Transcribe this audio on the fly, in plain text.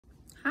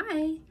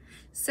Hi,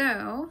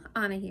 so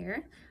Anna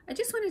here. I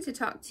just wanted to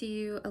talk to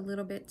you a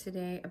little bit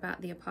today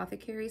about the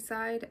apothecary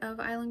side of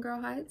Island Girl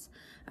Hides.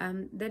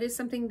 That is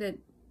something that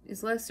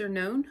is lesser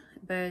known,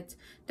 but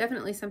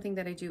definitely something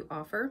that I do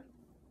offer.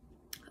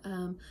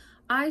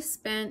 I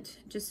spent,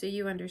 just so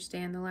you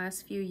understand, the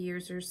last few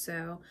years or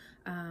so,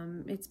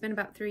 it's been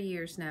about 3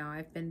 years now,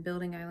 I've been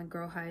building Island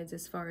Girl Hides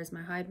as far as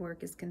my hide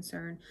work is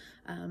concerned,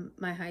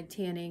 my hide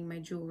tanning, my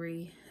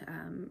jewelry,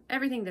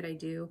 everything that I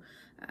do.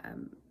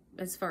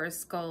 As far as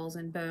skulls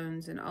and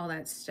bones and all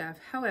that stuff.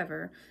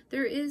 However,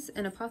 there is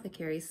an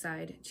apothecary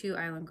side to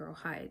Island Girl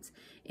Hides.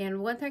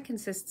 And what that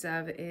consists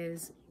of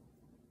is,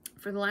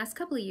 for the last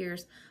couple of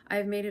years,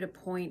 I've made it a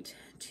point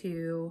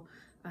to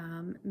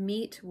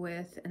meet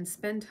with and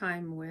spend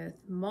time with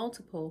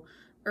multiple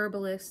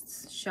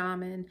herbalists,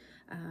 shaman,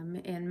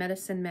 and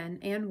medicine men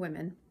and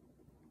women,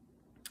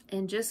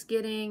 and just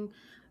getting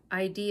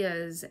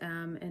ideas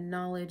and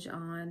knowledge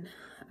on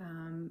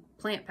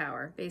plant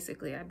power.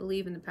 Basically, I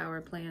believe in the power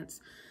of plants.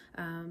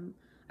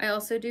 I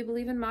also do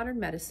believe in modern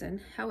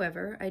medicine.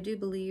 However, I do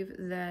believe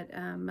that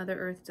Mother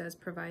Earth does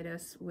provide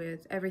us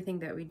with everything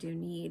that we do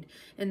need,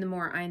 and the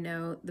more I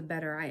know, the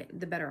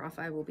better off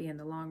I will be in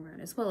the long run,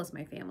 as well as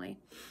my family.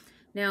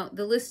 Now,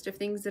 the list of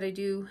things that I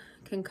do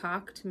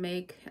concoct,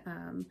 make,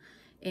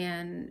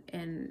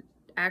 and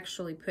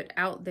actually put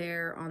out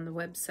there on the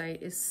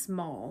website is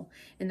small.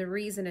 And the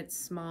reason it's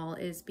small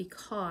is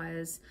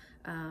because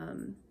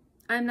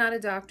I'm not a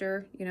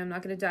doctor. I'm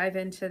not going to dive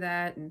into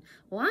that. And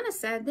Lana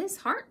said this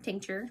heart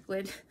tincture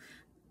would,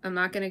 I'm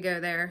not going to go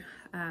there.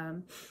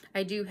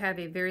 I do have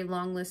a very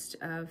long list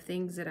of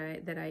things that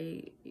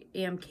I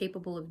am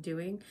capable of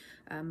doing.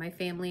 My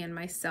family and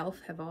myself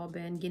have all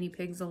been guinea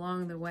pigs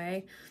along the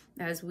way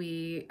as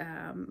we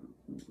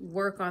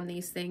work on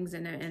these things,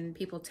 and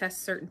people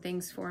test certain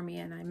things for me,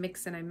 and I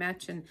mix and I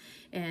match, and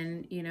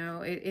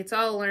it's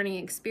all a learning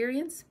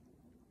experience.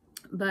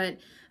 But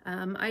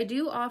I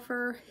do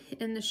offer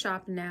in the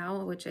shop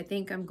now, which I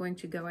think I'm going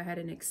to go ahead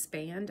and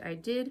expand. I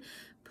did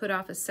put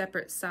off a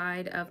separate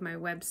side of my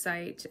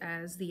website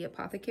as the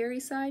apothecary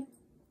side.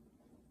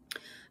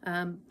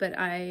 But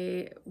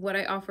what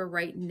I offer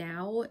right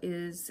now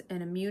is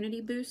an immunity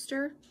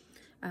booster.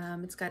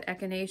 It's got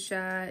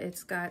echinacea,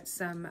 it's got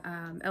some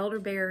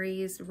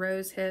elderberries,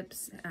 rose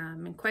hips,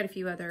 and quite a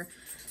few other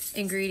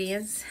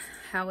ingredients.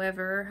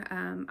 However,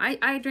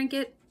 I drink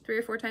it 3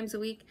 or 4 times a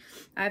week.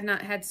 I've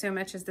not had so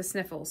much as the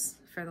sniffles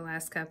for the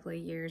last couple of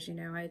years.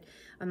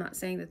 I'm not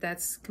saying that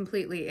that's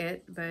completely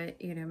it,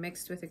 but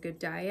mixed with a good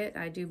diet,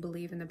 I do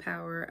believe in the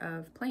power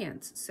of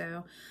plants.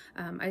 So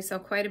I sell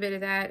quite a bit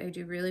of that. I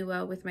do really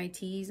well with my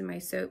teas and my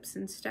soaps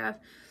and stuff.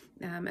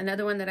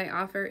 Another one that I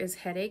offer is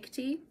headache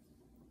tea.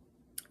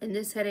 And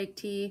this headache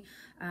tea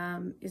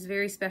is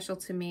very special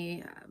to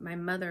me. My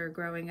mother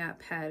growing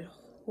up had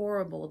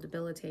horrible,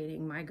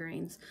 debilitating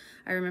migraines.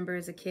 I remember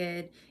as a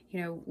kid,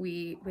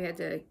 we had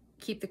to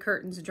keep the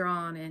curtains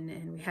drawn,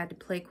 and we had to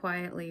play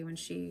quietly when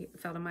she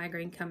felt a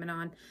migraine coming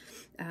on.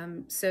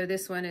 So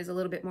this one is a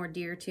little bit more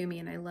dear to me,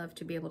 and I love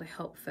to be able to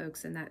help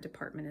folks in that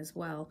department as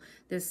well.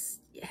 This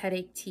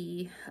headache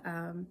tea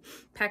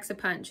packs a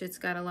punch. It's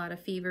got a lot of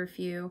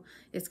feverfew.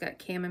 It's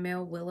got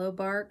chamomile, willow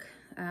bark,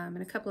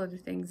 and a couple other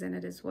things in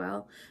it as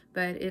well.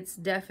 But it's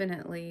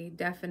definitely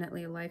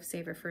a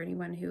lifesaver for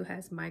anyone who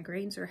has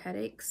migraines or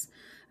headaches.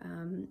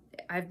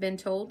 I've been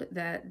told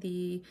that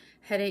the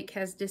headache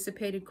has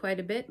dissipated quite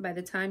a bit by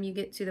the time you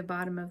get to the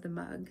bottom of the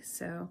mug.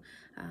 So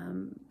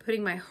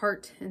putting my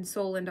heart and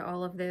soul into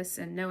all of this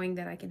and knowing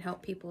that I can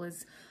help people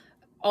is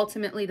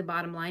ultimately the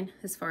bottom line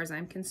as far as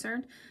I'm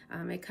concerned.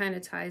 It kind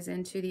of ties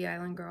into the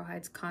Island Girl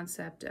Hides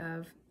concept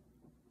of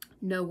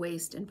no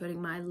waste and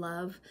putting my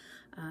love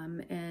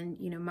and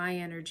my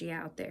energy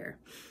out there.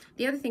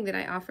 The other thing that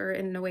I offer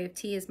in the way of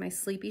tea is my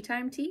sleepy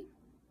time tea.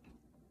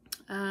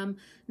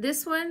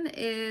 This one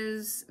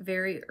is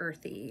very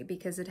earthy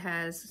because it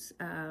has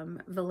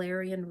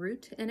valerian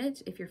root in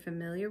it. If you're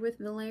familiar with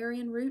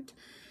valerian root,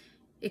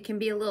 it can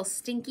be a little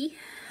stinky.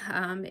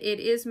 It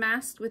is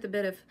masked with a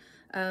bit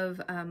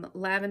of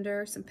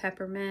lavender, some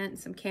peppermint,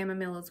 some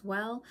chamomile as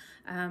well.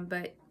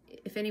 But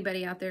if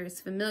anybody out there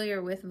is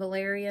familiar with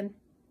valerian's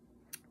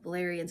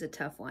a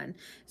tough one.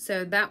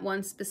 So that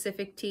one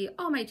specific tea,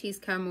 all my teas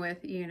come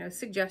with,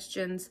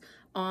 suggestions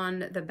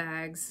on the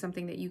bags.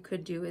 Something that you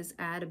could do is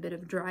add a bit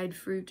of dried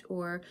fruit,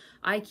 or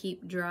I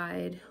keep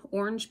dried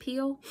orange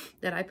peel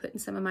that I put in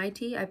some of my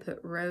tea. I put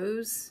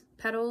rose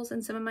petals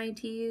in some of my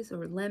teas,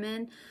 or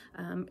lemon,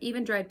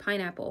 even dried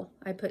pineapple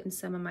I put in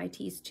some of my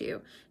teas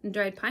too. And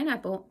dried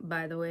pineapple,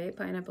 by the way,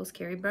 pineapples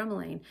carry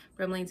bromelain.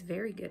 Bromelaine's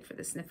very good for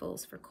the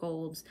sniffles, for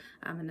colds,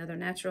 another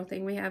natural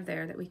thing we have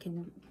there that we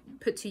can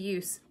put to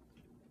use.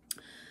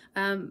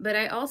 But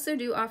I also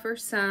do offer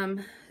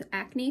some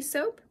acne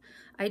soap.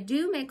 I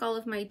do make all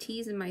of my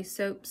teas and my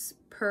soaps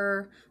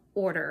per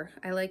order.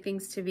 I like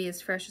things to be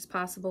as fresh as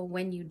possible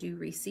when you do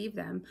receive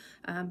them.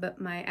 But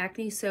my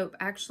acne soap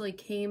actually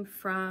came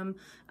from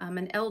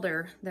an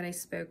elder that I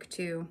spoke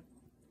to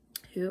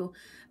who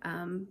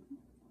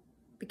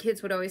the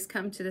kids would always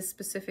come to this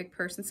specific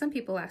person. Some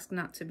people ask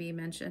not to be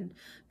mentioned,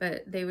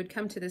 but they would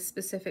come to this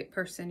specific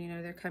person. You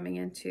know, they're coming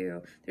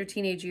into their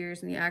teenage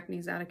years and the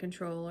acne's out of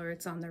control, or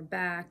it's on their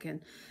back.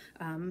 And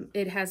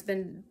it has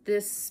been,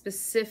 this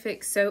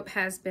specific soap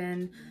has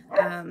been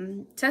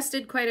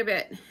tested quite a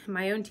bit,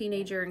 my own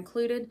teenager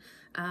included,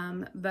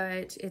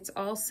 but it's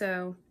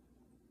also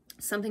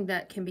something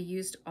that can be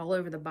used all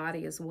over the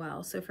body as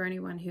well. So for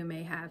anyone who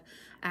may have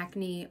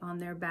acne on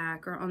their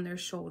back or on their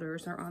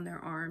shoulders or on their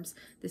arms,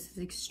 this is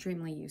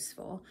extremely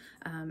useful.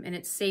 And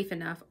it's safe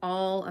enough.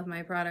 All of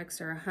my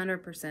products are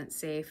 100%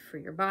 safe for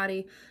your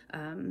body.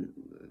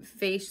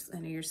 Face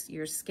and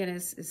your skin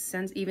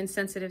is even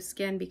sensitive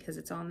skin, because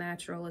it's all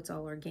natural, it's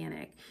all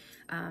organic.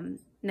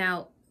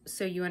 Now,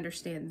 so you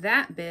understand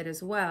that bit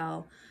as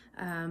well.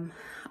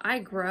 I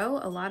grow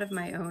a lot of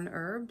my own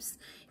herbs.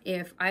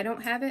 If I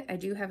don't have it, I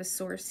do have a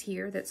source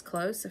here that's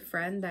close, a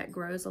friend that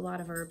grows a lot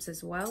of herbs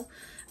as well.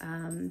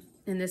 And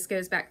this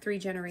goes back 3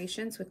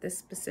 generations with this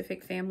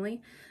specific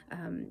family.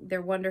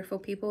 They're wonderful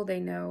people. They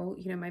know,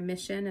 you know, my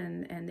mission,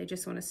 and they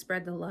just want to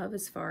spread the love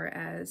as far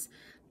as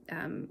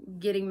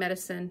getting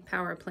medicine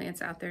power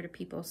plants out there to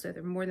people. So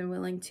they're more than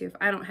willing to, if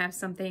I don't have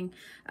something,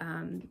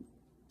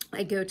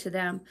 I go to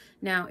them.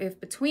 Now, if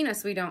between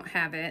us we don't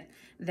have it,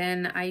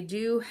 then I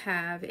do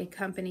have a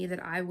company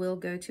that I will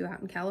go to out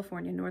in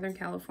California, Northern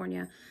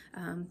California,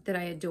 that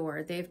I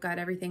adore. They've got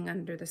everything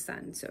under the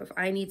sun. So if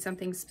I need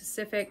something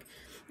specific,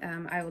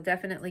 I will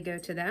definitely go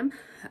to them.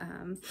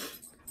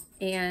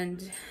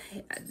 And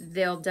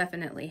they'll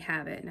definitely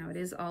have it. Now, it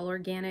is all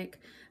organic.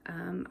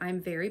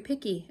 I'm very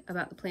picky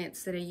about the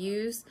plants that I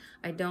use.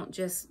 I don't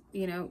just,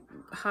 you know,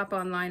 hop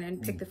online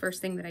and pick the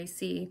first thing that I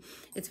see.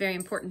 It's very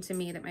important to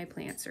me that my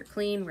plants are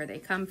clean, where they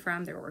come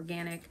from, they're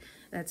organic.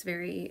 That's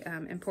very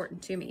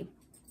important to me.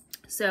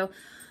 So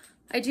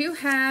I do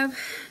have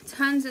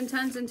tons and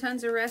tons and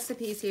tons of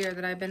recipes here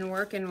that I've been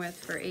working with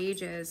for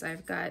ages.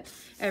 I've got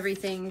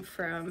everything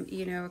from,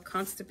 you know,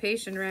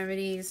 constipation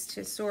remedies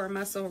to sore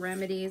muscle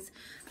remedies,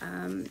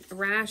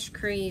 rash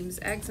creams,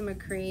 eczema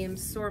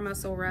creams, sore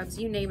muscle rubs,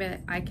 you name it,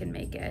 I can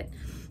make it.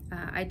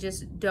 I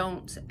just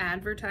don't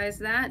advertise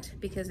that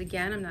because,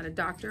 again, I'm not a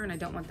doctor and I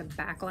don't want the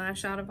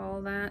backlash out of all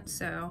of that.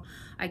 So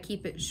I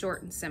keep it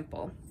short and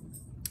simple.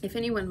 If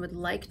anyone would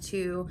like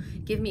to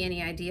give me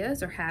any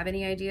ideas or have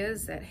any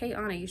ideas that, hey,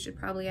 Anna, you should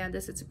probably add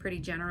this, it's a pretty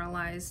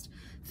generalized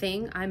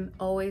thing, I'm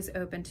always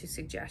open to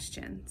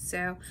suggestions.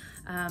 So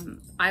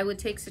I would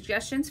take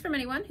suggestions from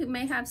anyone who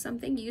may have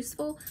something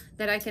useful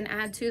that I can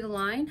add to the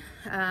line.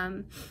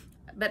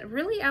 But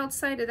really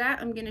outside of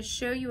that, I'm going to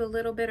show you a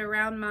little bit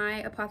around my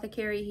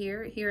apothecary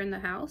here in the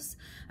house.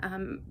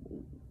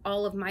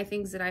 All of my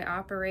things that I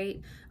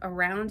operate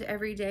around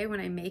every day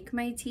when I make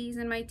my teas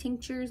and my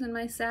tinctures and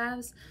my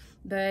salves.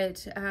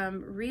 But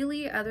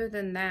really, other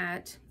than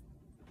that,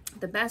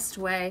 the best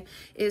way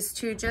is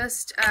to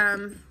just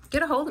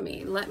get a hold of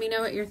me. Let me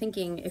know what you're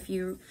thinking. If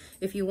you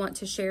want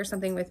to share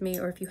something with me,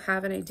 or if you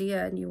have an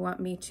idea and you want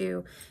me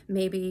to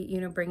maybe,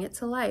 you know, bring it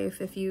to life.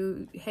 If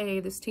you,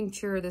 hey, this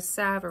tincture, this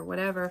salve, or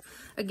whatever.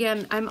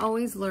 Again, I'm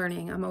always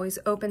learning. I'm always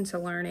open to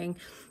learning,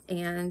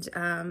 and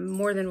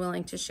more than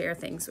willing to share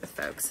things with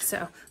folks.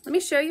 So let me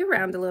show you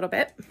around a little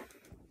bit.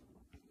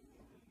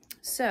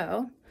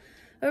 So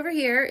over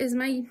here is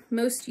my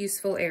most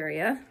useful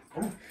area.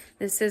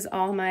 This is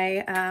all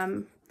my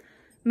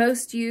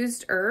most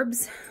used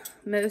herbs,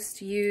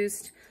 most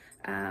used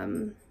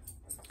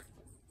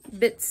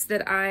bits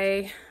that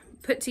I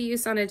put to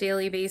use on a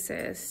daily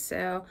basis.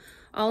 So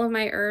all of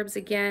my herbs,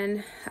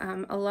 again,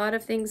 a lot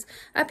of things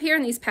up here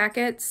in these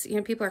packets, you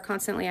know, people are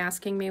constantly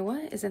asking me,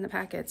 what is in the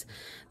packets?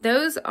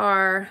 Those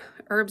are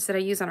herbs that I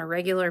use on a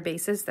regular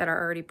basis that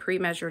are already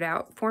pre-measured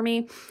out for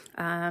me.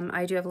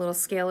 I do have a little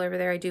scale over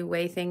there. I do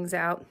weigh things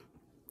out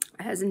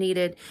as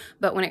needed,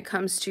 but when it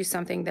comes to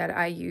something that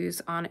I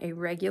use on a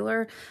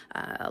regular,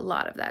 a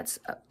lot of that's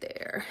up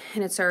there,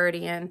 and it's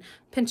already in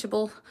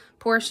pinchable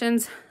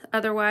portions.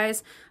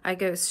 Otherwise, I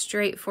go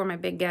straight for my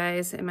big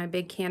guys and my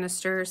big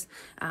canisters,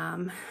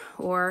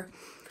 or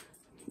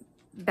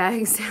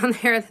bags down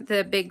there,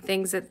 the big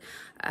things that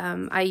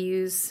I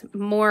use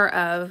more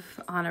of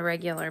on a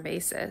regular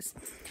basis.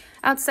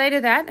 Outside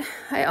of that,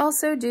 I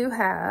also do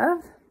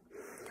have,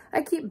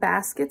 I keep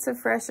baskets of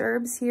fresh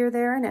herbs here,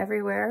 there, and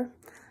everywhere.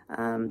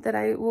 That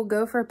I will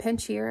go for a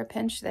pinch here, a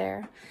pinch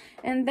there.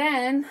 And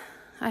then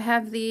I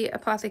have the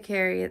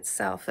apothecary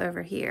itself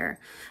over here.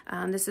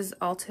 This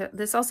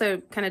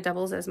also kind of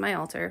doubles as my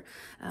altar.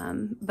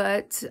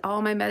 But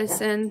all my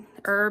medicine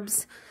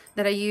herbs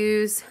that I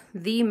use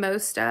the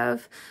most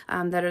of,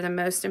 that are the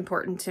most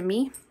important to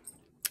me,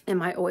 and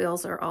my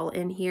oils are all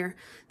in here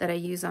that I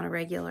use on a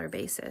regular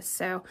basis.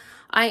 So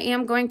I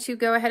am going to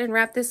go ahead and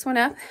wrap this one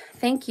up.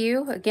 Thank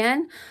you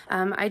again.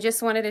 I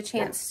just wanted a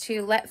chance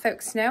to let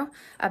folks know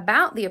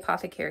about the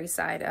apothecary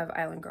side of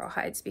Island Girl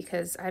Hides,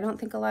 because I don't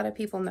think a lot of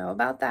people know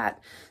about that.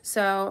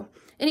 So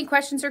any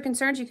questions or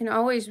concerns, you can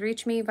always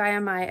reach me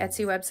via my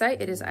Etsy website.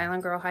 It is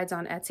Island Girl Hides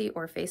on Etsy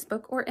or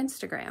Facebook or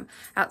Instagram.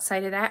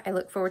 Outside of that, I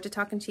look forward to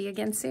talking to you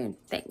again soon.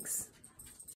 Thanks.